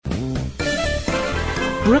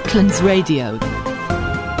Brooklands Radio.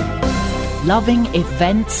 Loving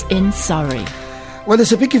events in Surrey. Well,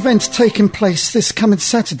 there's a big event taking place this coming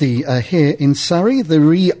Saturday here in Surrey, the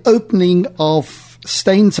reopening of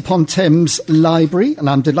Staines upon Thames Library, and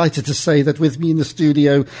I'm delighted to say that with me in the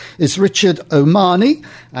studio is Richard O'Mahony,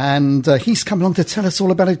 and he's come along to tell us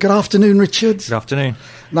all about it. Good afternoon, Richard. Good afternoon.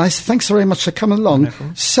 Nice, thanks very much for coming along. No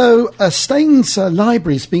So, Staines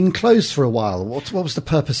Library's been closed for a while. What was the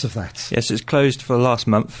purpose of that? Yes, it's closed for the last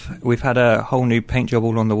month. We've had a whole new paint job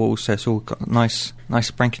all on the walls, so it's all got nice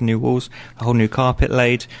spanking new walls, a whole new carpet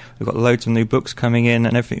laid. We've got loads of new books coming in,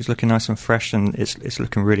 and everything's looking nice and fresh, and it's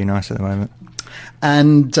looking really nice at the moment.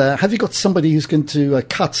 And have you got somebody who's going to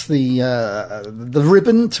cut the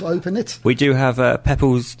ribbon to open it? We do have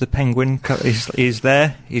Pepples the penguin is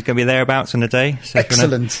there. He's going to be thereabouts in a day. So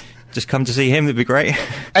Excellent. Just come to see him, it'd be great.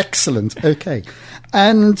 Excellent, okay.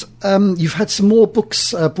 And you've had some more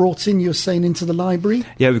books brought in, you were saying, into the library?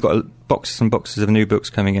 Yeah, we've got boxes and boxes of new books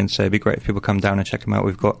coming in, so it'd be great if people come down and check them out.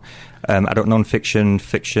 We've got adult non-fiction,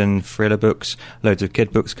 fiction, thriller books, loads of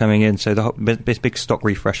kid books coming in, so the whole, big stock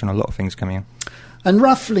refresh and a lot of things coming in. And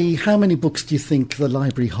roughly, how many books do you think the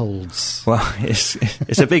library holds? Well, it's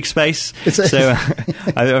a big space, so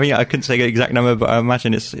I mean, I couldn't say the exact number, but I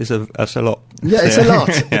imagine it's a lot. Yeah, it's so, a lot.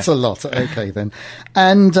 Yeah. It's a lot. Okay, then.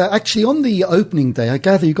 And actually, on the opening day, I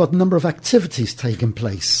gather you've got a number of activities taking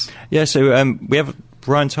place. Yeah, so we have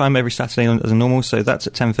Rhyme time every Saturday as a normal, so that's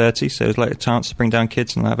at 10:30, so it's like a chance to bring down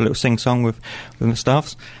kids and have a little sing-song with the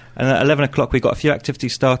staffs. And at 11 o'clock, we've got a few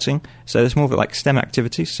activities starting. So there's more of like STEM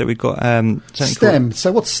activities. So we've got STEM.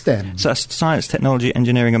 So what's STEM? So that's science, technology,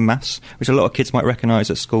 engineering, and maths, which a lot of kids might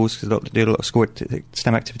recognise at schools because they do a lot of school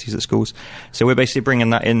STEM activities at schools. So we're basically bringing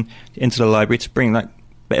that into the library to bring that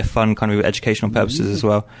bit of fun, kind of with educational purposes as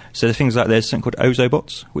well. So there's things like there's something called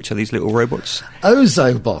Ozobots, which are these little robots.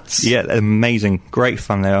 Ozobots? Yeah, they're amazing. Great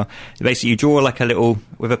fun they are. Basically, you draw like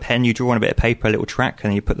with a pen, you draw on a bit of paper, a little track,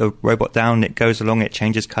 and you put the robot down, it goes along, it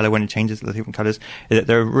changes colour when it changes the different colours.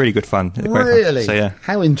 They're really good fun. Really? Fun. So, yeah.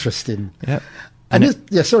 How interesting. Yeah. And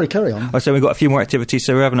sorry, carry on. So we've got a few more activities.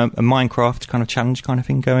 So we're having a Minecraft kind of challenge kind of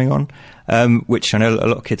thing going on, which I know a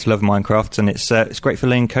lot of kids love Minecraft, and it's great for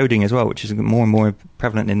learning coding as well, which is more and more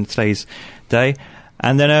prevalent in today's day.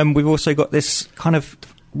 And then we've also got this kind of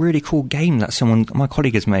really cool game that my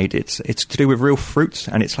colleague has made. It's to do with real fruits,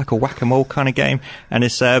 and it's like a whack-a-mole kind of game, and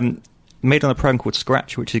it's made on a program called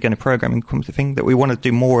Scratch, which is again a programming thing that we want to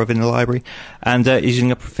do more of in the library, and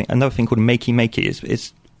using another thing called Makey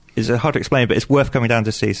Makey. It's hard to explain, but it's worth coming down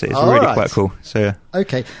to see, so it's really quite cool. So yeah.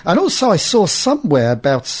 Okay. And also I saw somewhere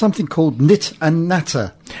about something called Knit and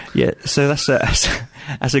Natter. Yeah, so that's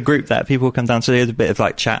a group that people come down to. There's a bit of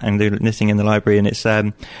like chat and do knitting in the library, and it's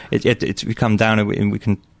we come down and we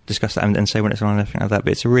can discuss that and say when it's on and everything like that.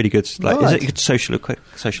 But it's a really good, it's a good social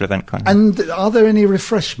event kind of. And are there any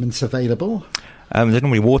refreshments available? There's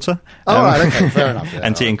normally water. Right, okay, fair enough. Yeah,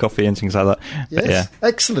 and tea and coffee and things like that. Yes, but, yeah.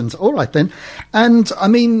 Excellent. All right, then. And, I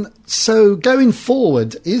mean, so going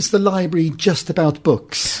forward, is the library just about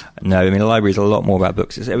books? No, I mean, the library is a lot more about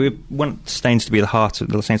books. We want Staines to be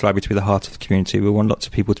the Staines Library to be the heart of the community. We want lots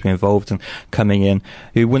of people to be involved and coming in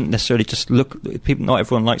who wouldn't necessarily just look. Not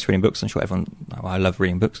everyone likes reading books. I'm sure I love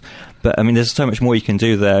reading books. But, I mean, there's so much more you can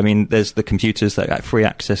do there. I mean, there's the computers, that got free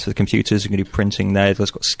access to the computers. You can do printing there.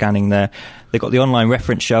 There's got scanning there. They've got the online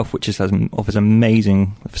reference shelf, which offers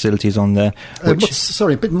amazing facilities on there.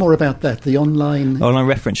 Sorry, a bit more about that, the online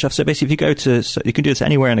reference shelf. So basically, if you you can do this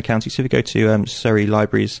anywhere in the county. So if you go to Surrey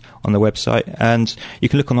Libraries on the website, and you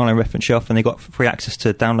can look on the online reference shelf, and they've got free access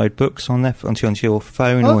to download books on there onto your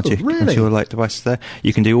phone or onto your devices there.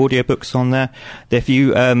 You can do audiobooks on there. If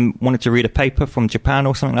you wanted to read a paper from Japan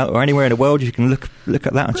or something like that, or anywhere in the world, you can look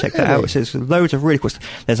at that and check that out. So there's loads of really cool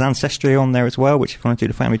stuff. There's Ancestry on there as well, which if you want to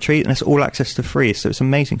do the family tree, and it's all access to free, so it's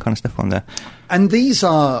amazing kind of stuff on there. And these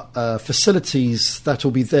are facilities that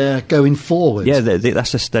will be there going forward? Yeah,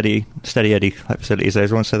 that's a steady Eddie type facilities there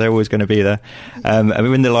as well, so they're always going to be there. And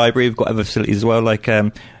we're in the library, we've got other facilities as well, like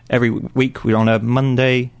every week we're on a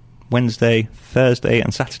Monday, Wednesday, Thursday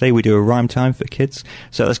and Saturday we do a rhyme time for kids,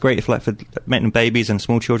 so that's great if for babies and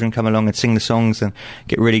small children come along and sing the songs and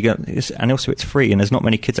get really good. And also it's free, and there's not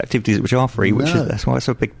many kids activities which are free, that's why it's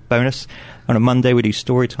a big bonus. On a Monday we do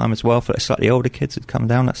story time as well for slightly older kids that come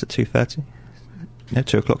down. That's at 2:30. No,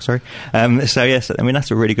 2 o'clock, sorry. So yes, I mean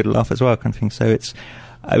that's a really good laugh as well, kind of thing. So it's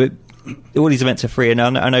all these events are free, and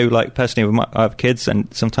I know like personally I have kids,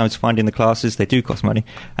 and sometimes finding the classes, they do cost money,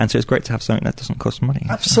 and so it's great to have something that doesn't cost money.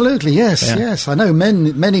 Absolutely, yes, yes. I know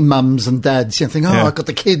many mums and dads think, I've got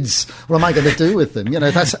the kids, what am I going to do with them?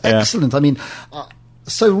 That's excellent. I mean,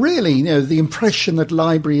 So really, the impression that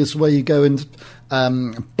library is where you go and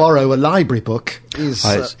borrow a library book is...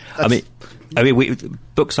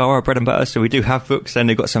 books are our bread and butter, so we do have books, and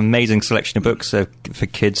they've got some amazing selection of books for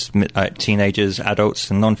kids, teenagers,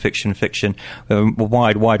 adults, and non-fiction, fiction. We have a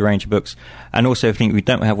wide range of books. And also, if we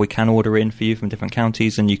don't have, we can order in for you from different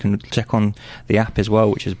counties, and you can check on the app as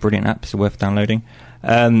well, which is a brilliant app, so worth downloading.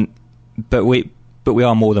 But we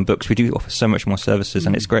are more than books. We do offer so much more services,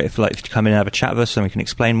 and it's great if you come in and have a chat with us, and we can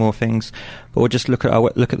explain more things. But we'll just look at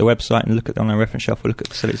the website and look at the online reference shelf. We'll look at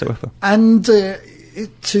the facilities that we offer. And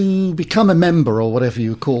to become a member, or whatever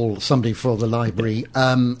you call somebody for the library,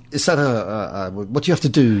 is that what do you have to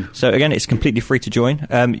do? So again, it's completely free to join.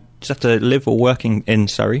 You just have to live or work in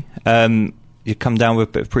Surrey. You come down with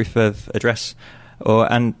a bit of proof of address,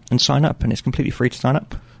 and sign up, and it's completely free to sign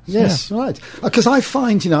up. Yes, right. Because I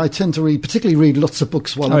find, I tend to particularly read lots of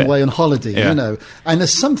books while I'm away on holiday, and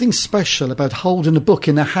there's something special about holding a book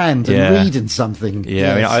in a hand and reading something.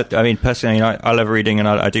 Yeah, yes. I mean, personally, I love reading, and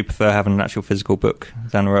I do prefer having an actual physical book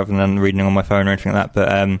rather than reading on my phone or anything like that.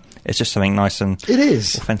 But it's just something nice and it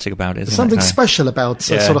is authentic about it. Something special about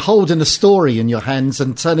sort of holding a story in your hands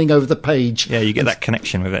and turning over the page. Yeah, you get that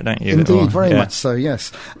connection with it, don't you? Indeed, very much so,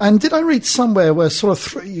 yes. And did I read somewhere where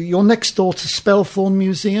you're next door to Spelthorne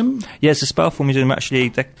Museum? Yes, the Spelthorne Museum, actually,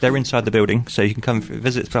 they're inside the building, so you can come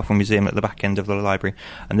visit Spelthorne Museum at the back end of the library,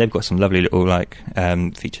 and they've got some lovely little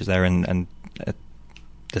features there and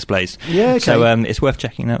displays. Yeah, okay. So it's worth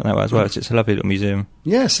checking out that as well. It's a lovely little museum.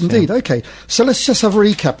 Yes, indeed. So, okay, so let's just have a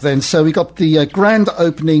recap then. So we got the grand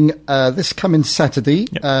opening this coming Saturday,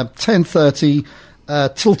 10:30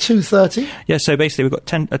 till 2:30. Yeah, so basically we've got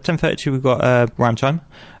 10:30 we've got rhyme time.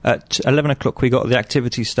 At 11 o'clock we got the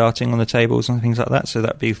activities starting on the tables and things like that, so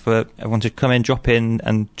that'd be for everyone to come in, drop in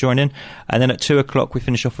and join in. And then at 2 o'clock we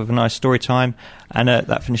finish off with a nice story time, and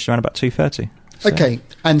that finished around about 2:30. So. Okay,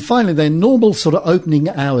 and finally then, normal sort of opening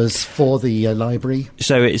hours for the library?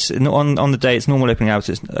 So it's on the day, it's normal opening hours.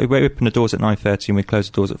 We open the doors at 9:30 and we close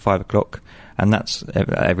the doors at 5 o'clock, and that's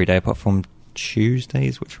every day apart from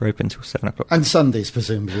Tuesdays, which are open till 7 o'clock. And Sundays,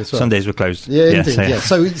 presumably, as well. Sundays were closed. Yeah, indeed, yeah.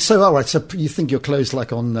 So all right, so you think you're closed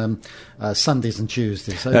like on Sundays and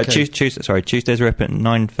Tuesdays? Okay. Tuesdays are open at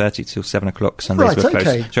 9:30 till 7 o'clock. Sundays were closed.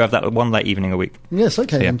 Okay. So I have that one late evening a week. Yes,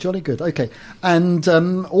 okay, and jolly good. Okay. And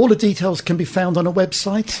all the details can be found on a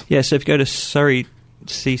website? Yeah, so if you go to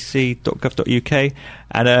surreycc.gov.uk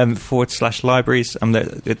and /libraries,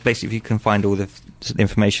 basically you can find all the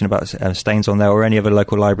information about Staines on there, or any other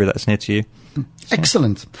local library that's near to you.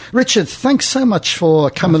 Excellent. Richard, thanks so much for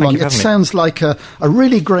coming along. It sounds like a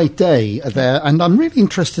really great day there, and I'm really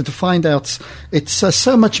interested to find out it's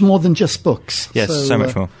so much more than just books. Yes, so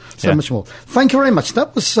much more. So much more. Thank you very much.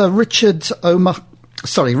 That was Richard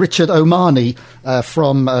O'Mahony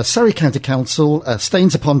from Surrey County Council,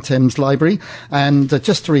 Staines upon Thames Library. And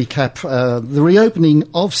just to recap, the reopening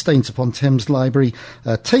of Staines upon Thames Library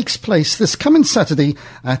takes place this coming Saturday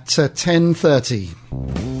at 10:30.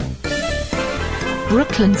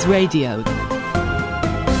 Brooklands Radio.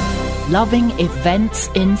 Loving events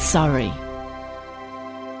in Surrey.